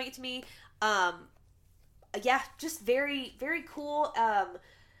much for showing it to me. Yeah, just very, very cool.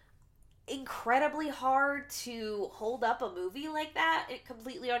 Incredibly hard to hold up a movie like that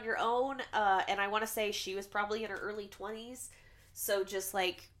completely on your own. And I want to say she was probably in her early 20s. So just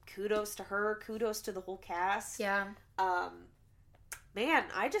like kudos to her, kudos to the whole cast. Yeah. Man,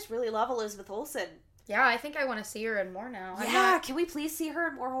 I just really love Elizabeth Olsen. Yeah, I think I want to see her in more now. Yeah, can we please see her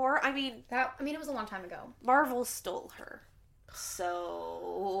in more horror? I mean, it was a long time ago. Marvel stole her.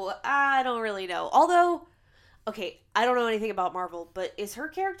 So, I don't really know. Although, okay, I don't know anything about Marvel, but is her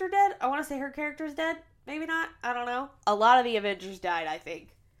character dead? I want to say her character's dead. Maybe not. I don't know. A lot of the Avengers died, I think.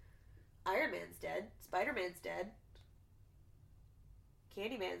 Iron Man's dead. Spider-Man's dead.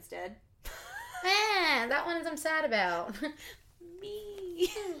 Candyman's dead. That one I'm sad about.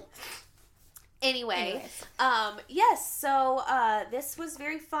 Me. Anyways, yes, so this was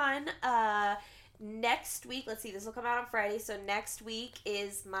very fun. Next week, let's see, this will come out on Friday, so next week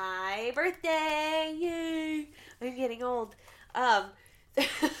is my birthday. Yay! I'm getting old.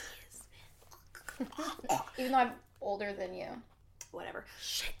 Even though I'm older than you. Whatever.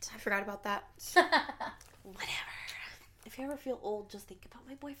 Shit, I forgot about that. Whatever. If you ever feel old, just think about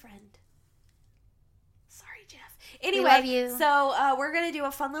my boyfriend. Sorry, Jeff. Anyway, we love you. So we're going to do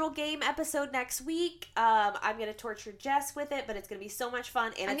a fun little game episode next week. I'm going to torture Jess with it, but it's going to be so much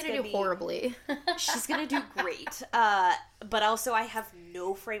fun. And I'm going to do horribly. She's going to do great. But also I have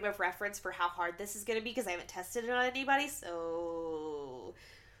no frame of reference for how hard this is going to be because I haven't tested it on anybody. So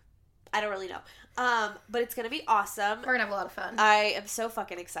I don't really know. But it's going to be awesome. We're going to have a lot of fun. I am so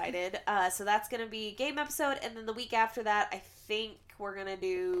fucking excited. So that's going to be game episode. And then the week after that, I think we're going to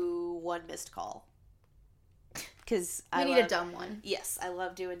do one missed call. Because we need a dumb one. Yes, I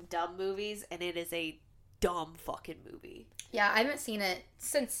love doing dumb movies, and it is a dumb fucking movie. Yeah, I haven't seen it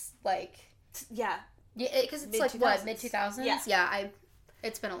since, like... Yeah. Yeah, because it's like, what, mid-2000s? Yeah.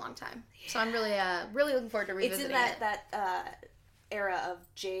 It's been a long time. Yeah. So I'm really looking forward to revisiting it. It's in that era of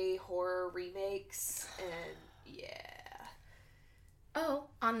J-horror remakes, and yeah. Oh,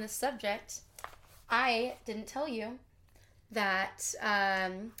 on this subject, I didn't tell you that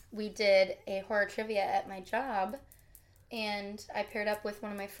we did a horror trivia at my job, and I paired up with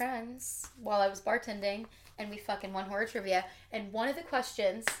one of my friends while I was bartending, and we fucking won horror trivia. And one of the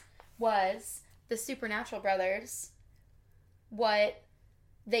questions was the Supernatural brothers, what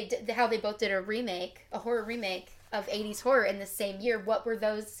they did, how they both did a horror remake of 80s horror in the same year. What were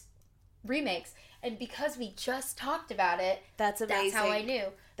those remakes? And because we just talked about it, that's amazing. That's how I knew.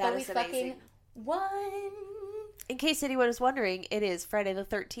 That but is we amazing. Fucking won. In case anyone was wondering, it is Friday the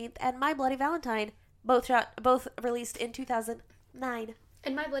 13th and My Bloody Valentine, both released in 2009.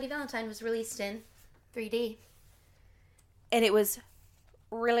 And My Bloody Valentine was released in 3D. And it was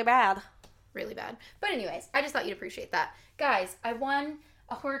really bad. Really bad. But anyways, I just thought you'd appreciate that. Guys, I won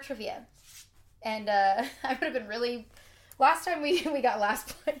a horror trivia. And I would have been really... Last time we got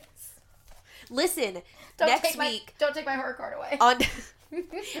last place. Listen, next week... Don't take my horror card away. On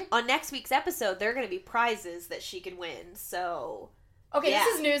next week's episode, there are going to be prizes that she can win, so... Okay, yeah.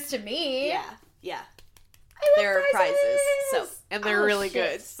 This is news to me. Yeah. I love there are prizes, so, and they're really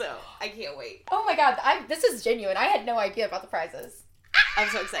good, so I can't wait. Oh my god, this is genuine. I had no idea about the prizes. I'm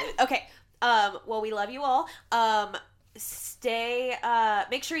so excited. Okay, well, we love you all.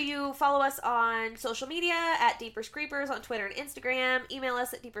 Make sure you follow us on social media at Deepers Creepers on Twitter and Instagram. Email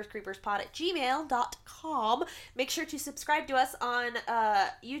us at deeperscreeperspod@gmail.com. Make sure to subscribe to us on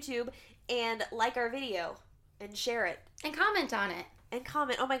YouTube and like our video and share it. And comment on it. And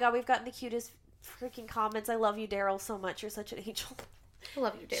comment. Oh my god, we've gotten the cutest freaking comments. I love you, Daryl, so much. You're such an angel. I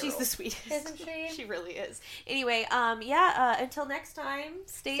love you, Daryl. She's the sweetest. Isn't she? She really is. Anyway, until next time,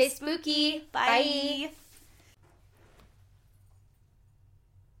 stay spooky. Bye.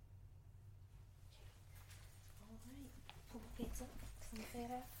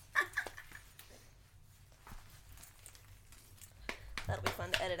 That'll be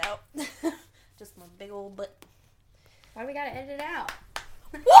fun to edit out. Just my big old butt. Why do we gotta edit it out?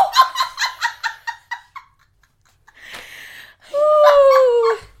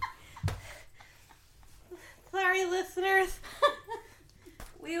 Sorry, listeners.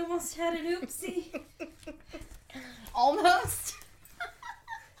 We almost had an oopsie. Almost?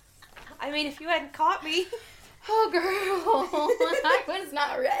 I mean, if you hadn't caught me. Oh, girl. I was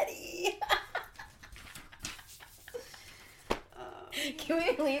not ready.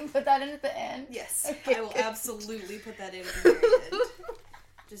 Can we put that in at the end? Yes. Okay, I will absolutely put that in at the very end.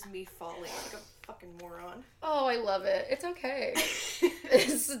 Just me falling like a fucking moron. Oh, I love it. It's okay.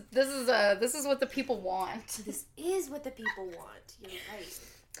 this is what the people want. This is what the people want. You're right.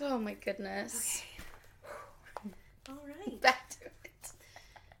 Oh my goodness. Okay. All right. Back to it.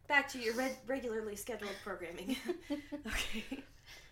 Back to your regularly scheduled programming. Okay.